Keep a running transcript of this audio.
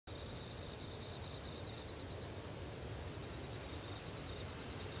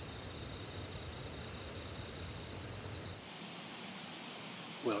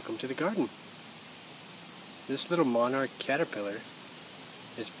Welcome to the garden. This little monarch caterpillar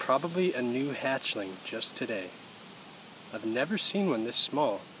is probably a new hatchling just today. I've never seen one this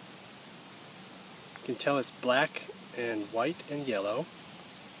small. You can tell it's black and white and yellow,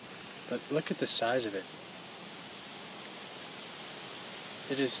 but look at the size of it.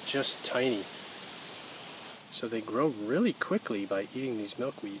 It is just tiny. So they grow really quickly by eating these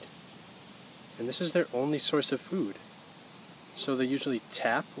milkweed. And this is their only source of food. So they usually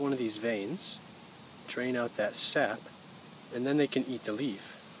tap one of these veins, drain out that sap, and then they can eat the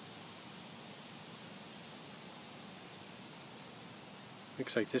leaf.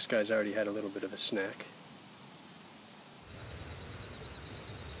 Looks like this guy's already had a little bit of a snack.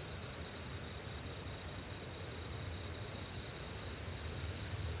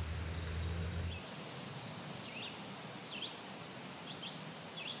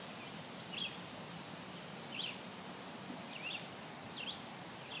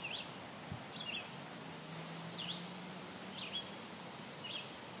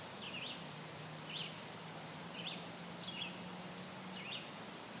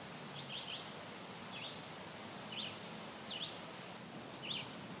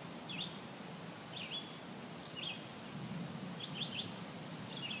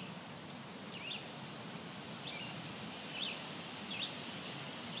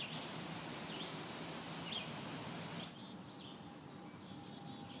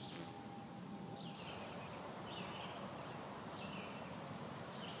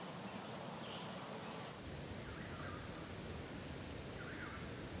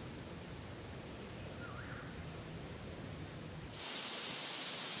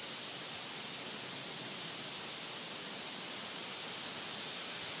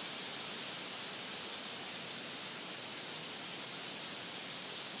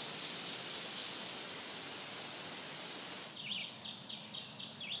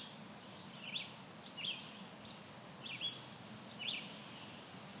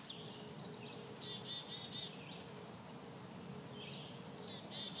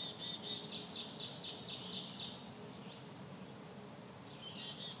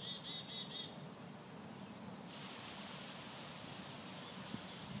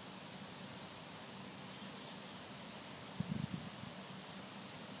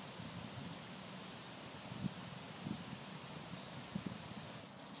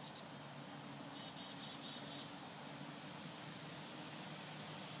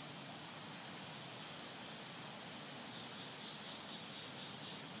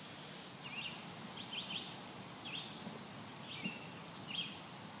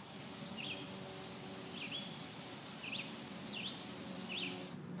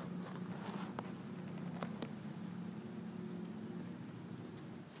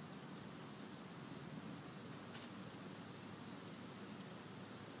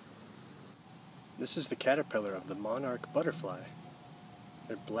 This is the caterpillar of the monarch butterfly.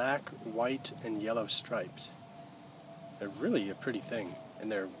 They're black, white, and yellow striped. They're really a pretty thing,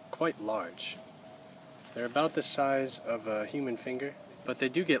 and they're quite large. They're about the size of a human finger, but they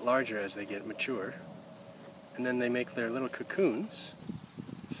do get larger as they get mature. And then they make their little cocoons.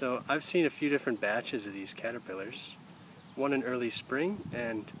 So I've seen a few different batches of these caterpillars. One in early spring,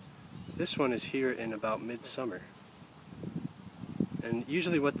 and this one is here in about midsummer. And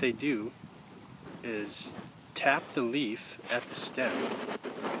usually what they do is tap the leaf at the stem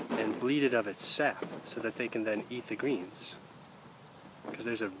and bleed it of its sap so that they can then eat the greens. Because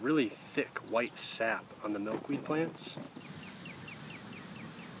there's a really thick white sap on the milkweed plants.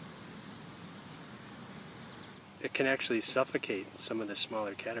 It can actually suffocate some of the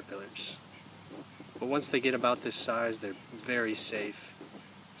smaller caterpillars. But once they get about this size, they're very safe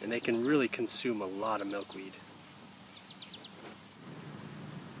and they can really consume a lot of milkweed.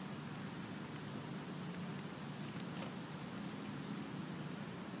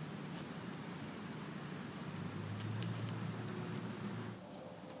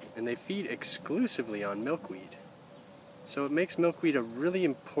 And they feed exclusively on milkweed. So it makes milkweed a really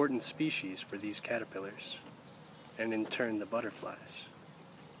important species for these caterpillars, and in turn the butterflies.